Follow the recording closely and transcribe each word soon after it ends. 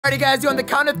Alrighty guys, on the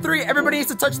count of 3, everybody needs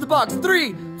to touch the box.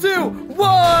 3, 2, 1!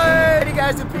 Alrighty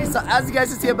guys, peace. So as you guys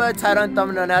can see by the title and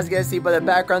thumbnail, and as you guys see by the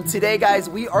background, today guys,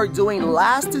 we are doing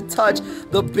last to touch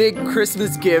the big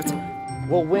Christmas gift.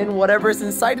 We'll win whatever's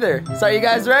inside there. So are you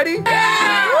guys ready?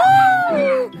 Yeah!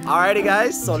 Woo! Alrighty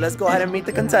guys, so let's go ahead and meet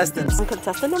the contestants. I'm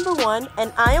contestant number 1,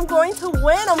 and I am going to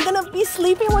win. I'm gonna be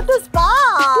sleeping with this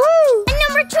box. Woo! And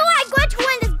number 2, I'm going to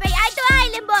win this big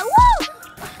island boy. Woo!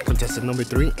 Contestant number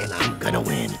 3, and I'm gonna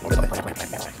win.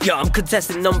 Yo, I'm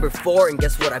contestant number 4, and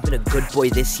guess what? I've been a good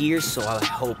boy this year, so I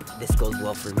hope this goes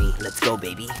well for me. Let's go,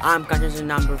 baby. I'm contestant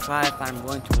number 5. I'm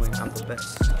going to win. I'm the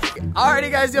best. Alrighty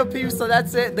guys, yo peeps, so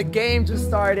that's it. The game just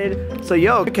started. So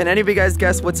yo, can any of you guys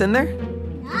guess what's in there?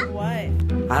 Huh? What?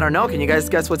 I don't know. Can you guys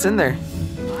guess what's in there?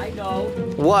 I know.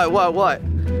 What?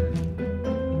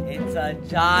 It's a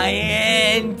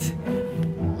giant.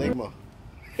 Ligma.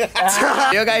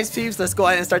 Yo guys, peeps, let's go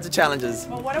ahead and start the challenges.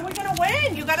 Well, what are we gonna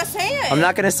win? You gotta say it. I'm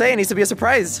not gonna say it. It needs to be a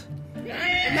surprise.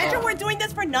 Imagine we're doing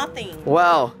this for nothing.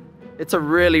 Well, it's a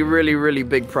really, really, really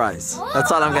big prize.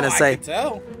 That's all I'm gonna say. I can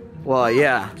tell. Well,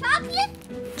 yeah. Chocolate?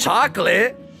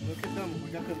 Chocolate? Look at them.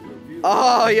 We got the review.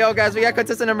 Oh, yo, guys, we got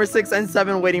contestant number 6 and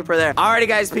 7 waiting for there. Alrighty,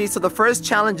 guys, peace. So the first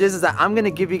challenge is that I'm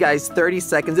gonna give you guys 30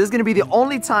 seconds. This is gonna be the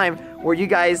only time where you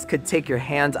guys could take your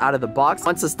hands out of the box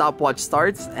once the stopwatch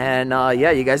starts. And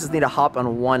yeah, you guys just need to hop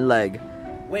on one leg.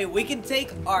 Wait, we can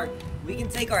take our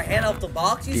hand off the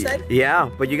box, you said? Yeah,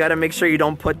 but you gotta make sure you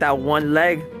don't put that one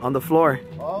leg on the floor.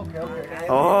 Okay.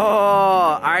 Oh,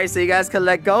 all right, so you guys can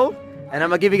let go. And I'm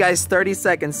gonna give you guys 30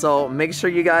 seconds, so make sure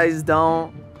you guys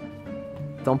don't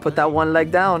put that one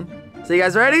leg down. So you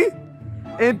guys ready?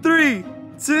 In 3,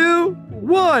 2,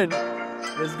 1.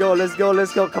 Let's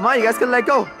go. Come on, you guys can let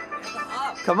go.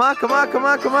 Come on. Woo.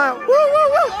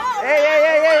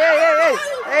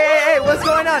 Hey, what's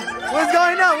going on?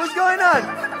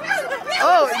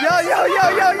 Oh,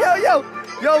 yo.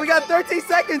 Yo, we got 13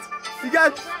 seconds. You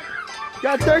got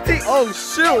 13. Oh,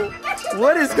 shoot.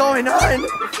 What is going on?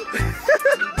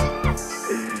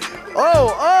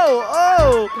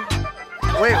 Oh.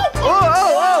 Wait.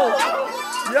 Oh.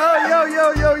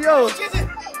 Yo.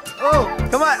 Oh,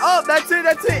 come on. Oh, that's it.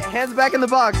 Hands back in the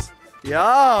box.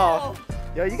 Yo,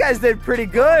 you guys did pretty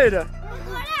good.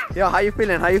 Yo, how you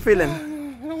feeling? I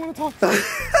don't want to talk.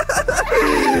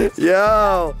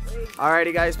 Yo.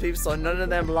 Alrighty, guys, peeps. So none of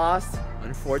them lost.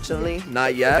 Unfortunately,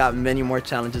 not yet. Got many more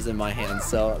challenges in my hands,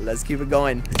 so let's keep it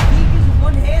going.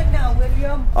 One hand now,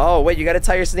 William. Oh, wait, you gotta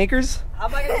tie your sneakers? How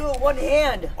am I gonna do it one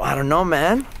hand? Well, I don't know,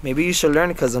 man. Maybe you should learn,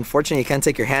 because unfortunately you can't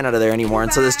take your hand out of there anymore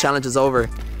until this challenge is over.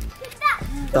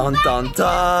 Dun. So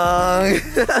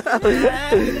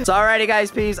alrighty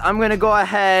guys, peeps, I'm gonna go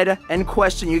ahead and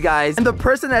question you guys, and the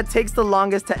person that takes the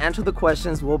longest to answer the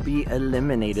questions will be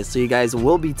eliminated, so you guys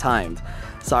will be timed.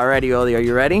 So alrighty, Oli, are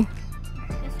you ready?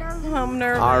 I'm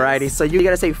nervous. Alrighty, so you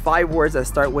gotta say 5 words that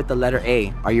start with the letter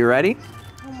A. Are you ready?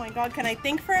 Oh my god, can I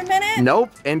think for a minute?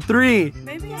 Nope. In 3,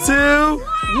 2,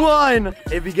 1.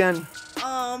 It began.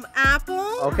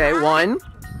 Apple. Okay, 1.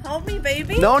 Help me,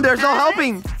 baby. No, there's no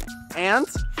helping. And?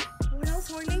 What else,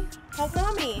 Horny? Help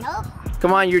mommy. Nope.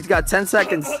 Come on, you got 10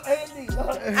 seconds.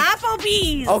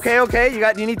 Applebee's. Okay,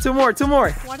 you need 2 more.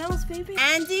 What else, baby?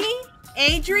 Andy,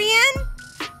 Adrian,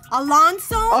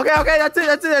 Alonso. Okay, that's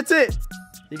it.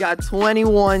 You got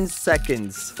 21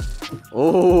 seconds.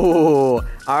 Oh,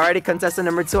 alrighty, contestant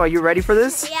number 2, are you ready for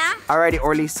this? Yeah. Alrighty,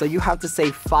 Orly, so you have to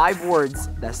say 5 words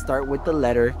that start with the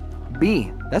letter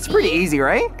B. That's pretty easy,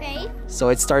 right? Okay. So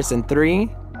it starts in 3,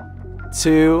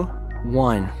 2,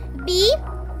 1. B.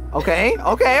 Okay, that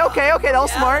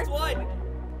was smart. One.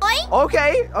 Boy.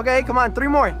 Okay, come on, 3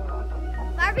 more.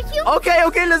 Barbecue. Okay,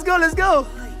 let's go.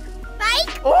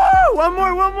 Bike. Oh, one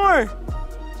more.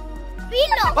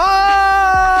 Pino.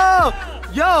 Oh!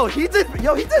 Yo, he did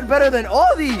better than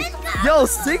all these. Yo,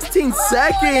 16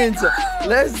 seconds.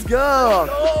 Let's go.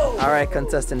 All right,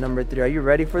 contestant number 3, are you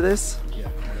ready for this? Yeah,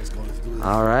 let's do this.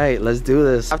 All right, let's do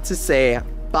this. I have to say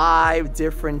 5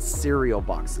 different cereal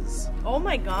boxes. Oh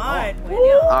my god.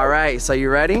 All right, so you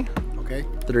ready? Okay.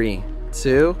 3,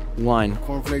 2, 1.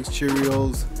 Cornflakes,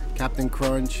 Cheerios, Captain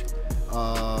Crunch,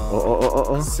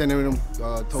 Cinnamon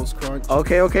Toast Crunch.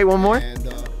 Okay, one more. And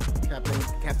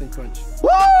Captain Crunch. Woo!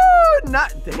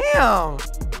 Damn,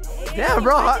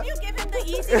 bro. Why did you give him the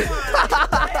easy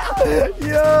one?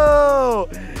 Yo.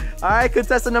 All right,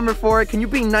 contestant number 4. Can you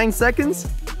beat 9 seconds?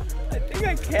 I think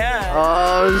I can.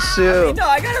 Oh shoot. No,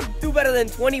 I gotta do better than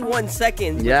 21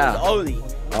 seconds. Yeah. Oli.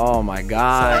 Oh my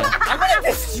god. I'm gonna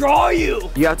destroy you.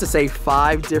 You have to say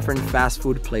 5 different fast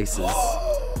food places.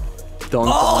 Dun.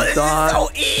 This is so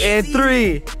easy. In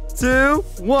 3, 2,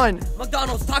 1.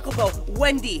 McDonald's, Taco Bell,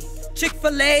 Wendy,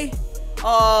 Chick-fil-A.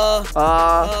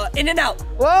 In and out.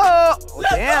 Whoa!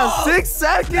 Damn, 6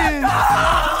 seconds.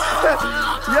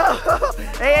 Yo.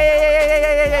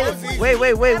 Hey.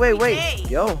 Wait.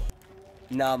 Yo.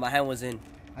 Nah, my hand was in.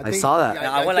 I saw that.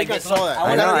 I went like this.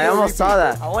 I know, I almost saw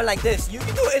that. I went like this. You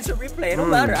can do instant replay. It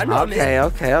don't matter. I know. Okay.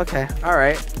 All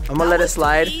right. I'm gonna let it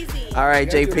slide. All right,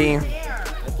 JP.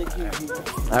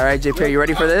 All right, JP, are you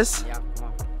ready for this? Yeah, come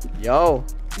on. Yo.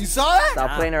 You saw that?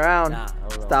 Stop playing around. Nah,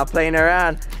 Stop playing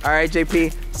around. All right,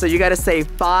 JP. So you gotta say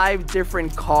 5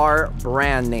 different car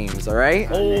brand names. All right?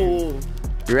 Oh.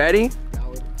 You ready?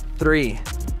 3,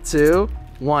 2,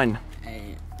 1.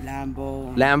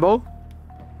 Lambo. Lambo.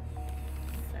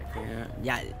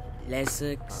 Yeah,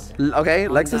 Lexus. Okay,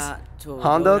 Lexus.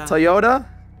 Honda. Toyota.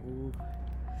 Ooh,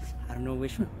 I don't know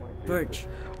which one. Birch.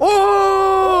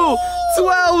 Oh!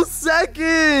 12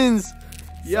 seconds.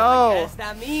 Yo. Yes,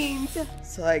 that means.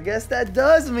 So I guess that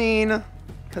does mean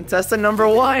contestant number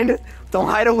 1. Don't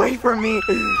hide away from me.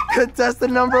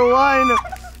 Contestant number 1,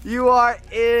 you are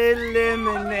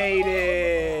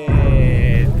eliminated.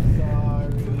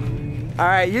 All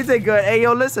right, you did good. Hey,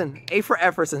 yo, listen. A for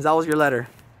effort, since that was your letter.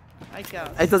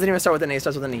 It doesn't even start with an A, it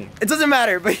starts with an E. It doesn't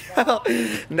matter, but yo,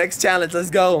 next challenge, let's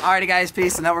go. Alrighty guys,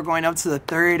 peace. So now we're going up to the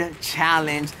 3rd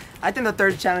challenge. I think the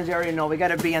 3rd challenge, you already know, we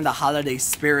gotta be in the holiday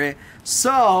spirit.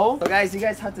 So guys, you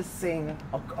guys have to sing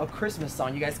a Christmas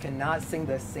song. You guys cannot sing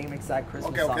the same exact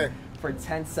Christmas song for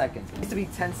 10 seconds. It needs to be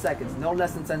 10 seconds, no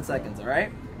less than 10 seconds, all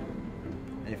right?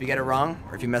 And if you get it wrong,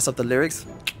 or if you mess up the lyrics,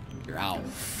 you're out.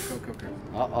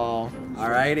 Uh-oh,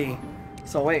 alrighty.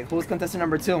 So wait, who's contestant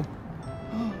number 2?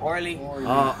 Orly.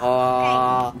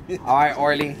 All right,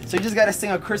 Orly. So you just gotta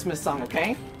sing a Christmas song,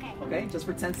 okay? Okay, just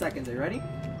for 10 seconds. Are you ready?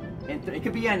 And it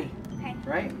could be any. Okay.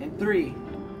 Right? In 3,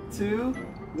 2,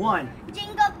 1.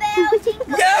 Jingle bell, jingle bell,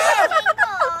 jingle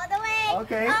all the way.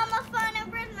 Okay. I'm a fun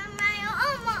and bring my mail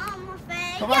on my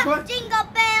face. Come on. Jingle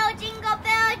bell, jingle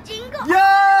bell, jingle.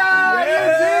 Yeah! You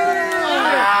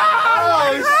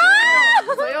did it!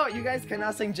 So yo, you guys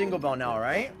cannot sing Jingle Bell now,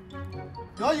 right?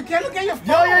 No, you can't look at your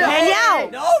phone. Yo.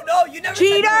 No, you never.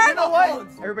 Cheater! You know what?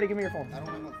 Everybody give me your phone. I don't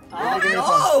have no phone. Everybody give me your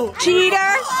phone.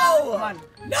 Cheater! Come on.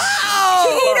 No!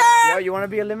 Cheater! Yo, you wanna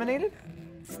be eliminated?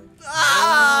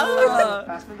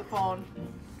 Pass me the phone.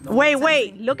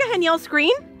 Wait. Look at Danielle's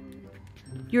screen.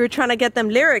 You were trying to get them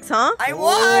lyrics, huh? I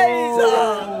was.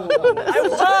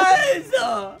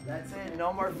 That's it.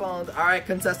 No more phones. All right,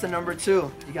 contestant number 2.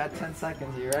 You got 10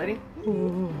 seconds. Are you ready?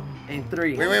 In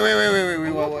 3. Wait.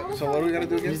 What? So what are we gonna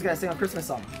do You again? just gotta sing a Christmas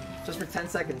song. Just for 10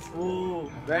 seconds. Ooh.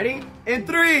 Ready? In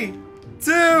 3,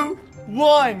 2,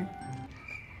 1.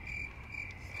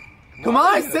 Come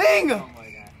on, sing!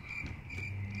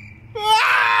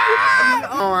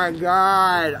 Oh my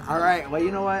god. All right, well, you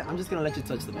know what? I'm just gonna let you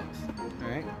touch the box. All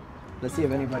right? Let's see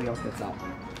if anybody else gets out.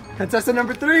 Contestant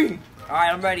number 3. All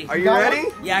right, I'm ready. Are you ready?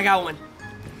 Yeah, I got one.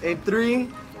 In 3,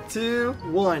 2,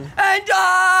 1. And I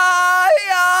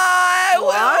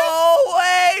will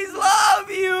always love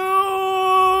you.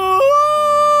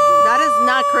 That is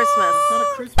not Christmas. It's not a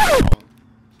Christmas song.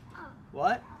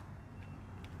 What?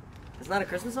 It's not a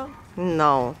Christmas song?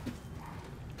 No.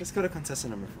 Let's go to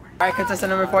contestant number 4. All right, contestant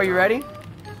number 4, you ready?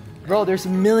 Bro, there's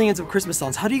millions of Christmas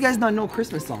songs. How do you guys not know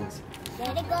Christmas songs?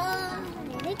 Let it go,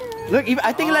 let it go. Look,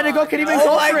 I think Let It Go can even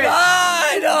go Oh my for it.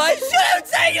 god! No, I should have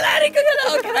taken Let It Go.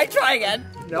 Can I try again?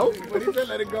 Nope. What did you say?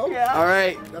 Let it go? Yeah. All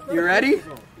right, you ready?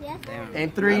 Yes.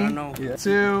 In 3, don't know.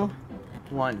 2,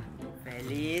 1.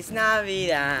 Feliz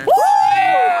Navidad.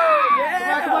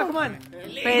 Come on.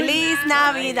 Feliz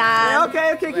Navidad.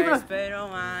 Okay, keep it up. Espero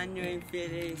un año y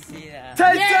felicidad.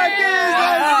 10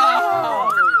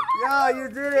 seconds! Yo, you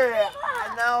did it.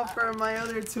 And now for my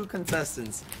other 2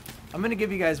 contestants. I'm gonna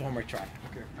give you guys one more try.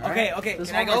 Okay, This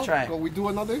can I one more go? try. So we do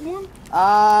another one?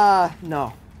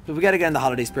 No. But we gotta get in the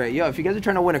holiday spirit. Yo, if you guys are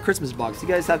trying to win a Christmas box, you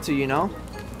guys have to, be in the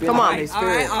Come on. holiday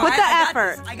spirit. Put the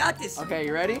effort. I got this. Okay,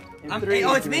 you ready? In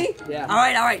Oh, it's me? Yeah. All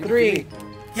right. 3,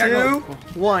 Here I 2, go.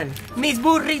 1. Mis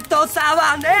burritos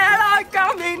habanera,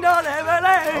 camino de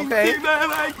Belén. Okay.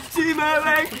 Si me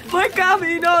ven, voy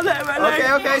camino de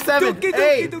Belén. Okay, 7, Tuki,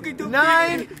 8, tuki, tuki,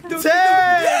 9, tuki, 10.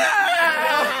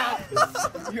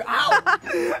 You're out.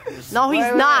 No, he's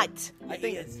Wait. not. I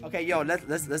think okay, yo,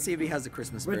 let's see if he has the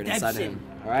Christmas spirit inside of Redemption.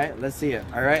 him. All right, let's see it.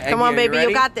 All right, Come on, Eggy, baby,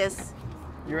 you got this.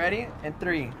 You ready? In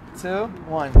 3, 2,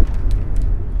 1.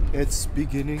 It's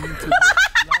beginning to look like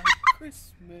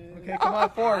Christmas. Okay, come on,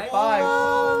 4, 5.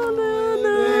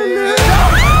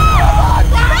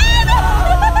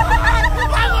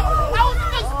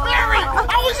 I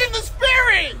was in the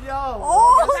spirit! Yo.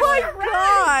 Oh my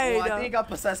Well, I god. think he got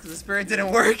possessed because the spirit didn't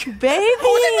work. Baby!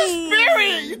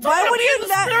 Why would you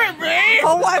let Spirit, man.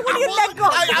 Oh, why would you let go?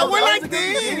 I went like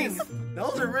Beginning. this. That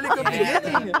was a really good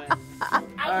beginning.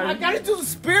 I got into the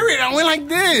spirit. I went like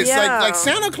this, Yeah. like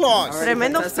Santa Claus.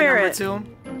 Tremendo Contestant spirit. number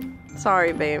 2.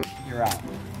 Sorry, babe. You're out.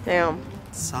 Damn.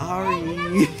 Sorry.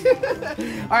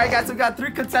 Alright guys, we got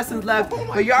 3 contestants left,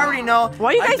 but you already know.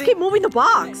 Why you guys keep moving the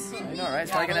box? I know, right?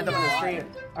 It's probably gonna end up on the screen.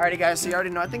 Alrighty guys, so you already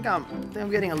know. I think I'm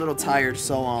getting a little tired,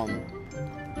 so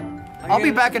I'll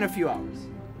be back in a few hours.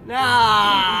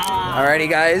 Nah. Alrighty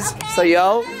guys, so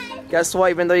yo, guess what?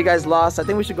 Even though you guys lost, I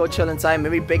think we should go chill inside.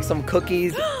 Maybe bake some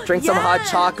cookies, drink some hot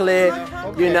chocolate.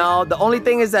 You know, the only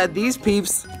thing is that these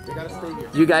peeps,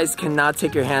 you guys cannot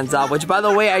take your hands off. Which, by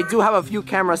the way, I do have a few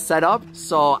cameras set up,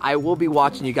 so I will be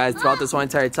watching you guys throughout this whole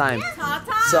entire time.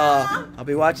 So I'll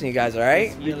be watching you guys. All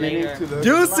right? See you later.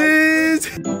 Deuces.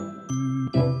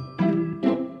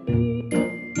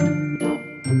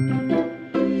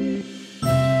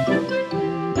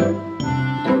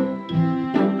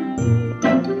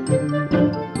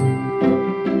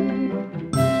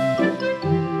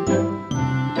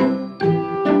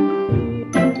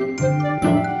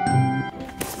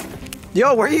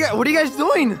 Yo, what are you guys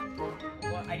doing?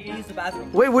 Well, I need to use the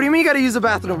bathroom. Wait, what do you mean you gotta use the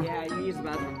bathroom? Yeah, I need to use the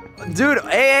bathroom. Dude,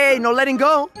 hey, no letting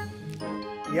go.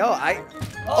 Yo,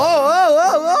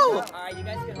 Oh! Alright, you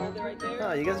guys can hold it right there.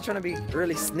 Oh, you guys are trying to be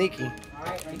really sneaky.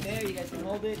 Alright, right there, you guys can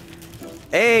hold it.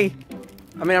 Hey,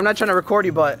 I mean, I'm not trying to record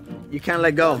you, but you can't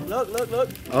let go. Look.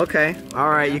 Okay, all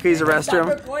right, you can use the Stop restroom.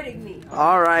 recording me.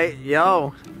 All right,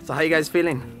 yo. So how you guys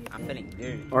feeling? I'm feeling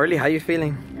good. Orly, how you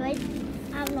feeling? Good.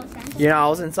 I'm Los Angeles. You know, I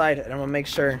was inside, and I'm gonna make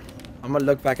sure. I'm gonna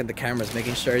look back at the cameras,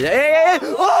 making sure. Hey!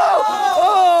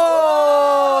 Oh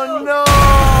no!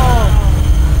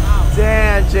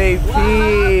 Damn,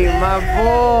 JP, my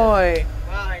boy.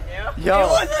 Yo, It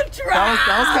was a trap.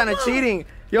 that was kind of cheating.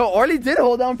 Yo, Orly did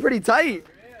hold down pretty tight.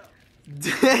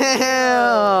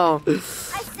 Damn.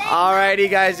 Alrighty,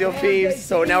 guys, yo peeps.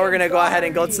 So now we're gonna go ahead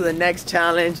and go to the next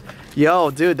challenge.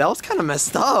 Yo, dude, that was kind of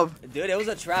messed up. Dude, it was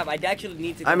a trap. I actually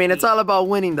need to. I mean, it's all about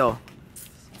winning, though.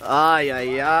 Ay.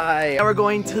 Now we're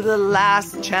going to the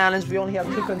last challenge. We only have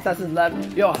 2 contestants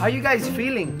left. Yo, how you guys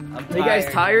feeling? Are you guys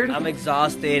tired? I'm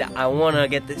exhausted. I want to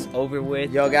get this over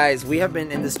with. Yo, guys, we have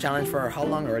been in this challenge for how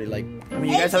long already? Like, I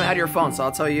mean, you guys haven't had your phone, so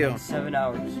I'll tell you. 7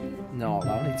 hours. No,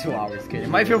 only 2 hours, kid. It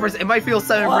might feel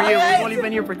 7 for you. We've only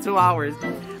been here for 2 hours.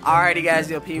 Alrighty, guys,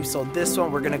 yo peeps. So this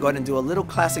one, we're gonna go ahead and do a little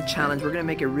classic challenge. We're gonna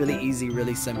make it really easy,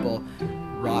 really simple.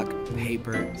 Rock,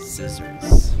 paper,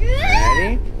 scissors.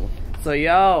 Ready? So,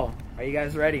 yo, are you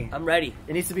guys ready? I'm ready.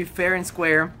 It needs to be fair and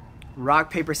square.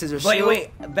 Rock, paper, scissors, Wait, shoot. wait.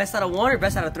 Best out of 1 or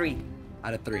best out of 3?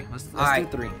 Out of 3. Let's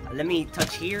Alright. do 3. Let me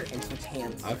touch here and switch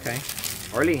hands. Okay.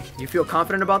 Orly, you feel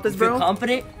confident about this, You bro? feel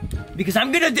confident? Because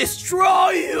I'm gonna destroy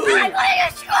you! I'm gonna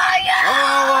destroy you!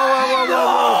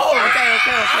 Whoa. Okay.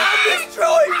 I'm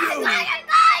destroying you! I'm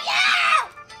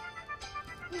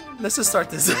gonna Let's just start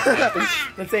this.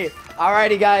 Let's say it.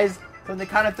 Alrighty, guys. From the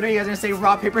count of 3, you guys are gonna say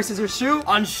rock, paper, scissors, shoot.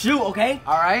 On shoot, okay?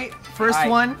 Alright. First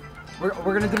Alright. one.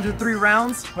 We're gonna do 3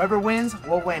 rounds. Whoever wins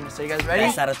will win. So you guys ready?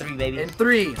 Best out of 3, baby. In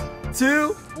 3, 2,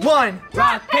 1.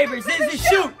 Rock, paper, scissors,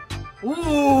 shoot! Ooh.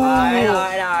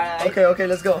 Alright. Okay,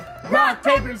 let's go. Rock,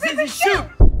 paper, scissors, shoot!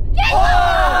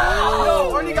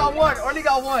 Oh! Only got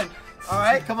one.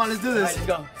 Alright, come on, let's do this. Alright,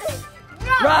 let's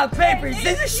go. Rock, paper,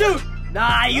 scissors, shoot!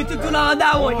 Nah, you took too long on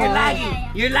that one. You're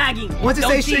lagging. You're lagging. Once you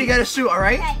Don't say shoot, you cheat. gotta shoot,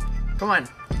 alright? Come on.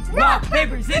 Rock,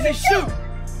 paper, scissors, shoot!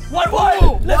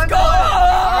 1-1! Let's One go! more.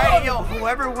 Alright, yo,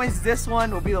 whoever wins this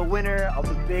one will be the winner of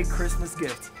the big Christmas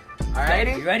gift.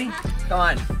 Alrighty? You ready? Come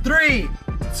on. 3,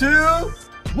 2,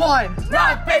 1.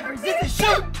 Rock, paper, scissors,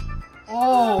 shoot!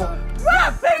 Oh.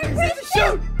 Rock, paper, scissors,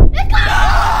 shoot!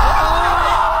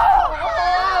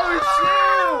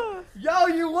 Oh, shoot. Yo,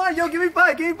 you won. Yo, give me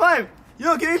 5.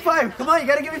 Yo, give me 5. Come on, you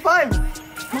gotta give me 5.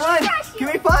 Come on,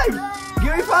 give me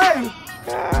 5.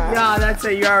 Yeah, that's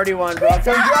it. You already won, bro.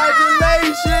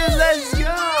 Congratulations. Let's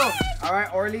go. All right,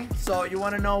 Orly. So you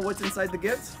want to know what's inside the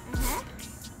gift?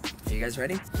 Are you guys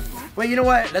ready? Wait, you know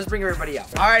what? Let's bring everybody out.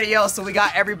 Alrighty, yo, so we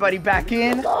got everybody back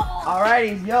in.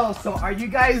 Alrighty, yo, so are you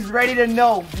guys ready to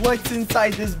know what's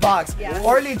inside this box? Yeah.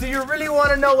 Orly, do you really want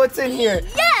to know what's in here?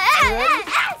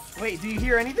 Yes! Wait, do you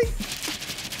hear anything?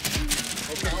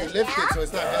 Okay, you lift it so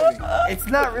it's not heavy. It's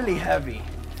not really heavy,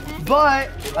 but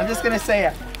I'm just gonna say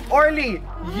it. Orly,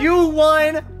 you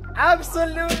won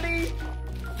absolutely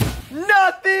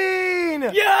nothing!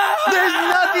 Yeah! There's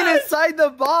nothing inside the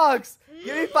box!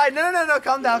 Give me 5. No,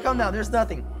 calm down. There's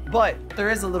nothing. But there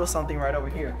is a little something right over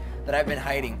here that I've been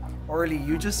hiding. Orly,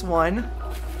 you just won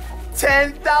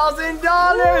 $10,000!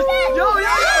 Yo!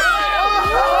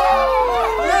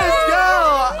 Let's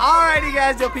go! Alrighty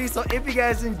guys, yo peace. So if you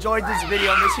guys enjoyed this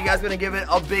video, make sure you guys gonna give it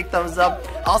a big thumbs up.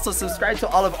 Also subscribe to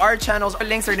all of our channels. Our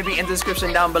links are gonna be in the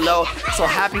description down below. So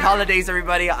happy holidays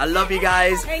everybody. I love you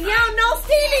guys. And yo, no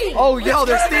stealing! Oh yo,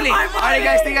 they're stealing. Alright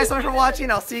guys, thank you guys so much for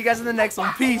watching. I'll see you guys in the next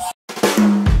one. Peace.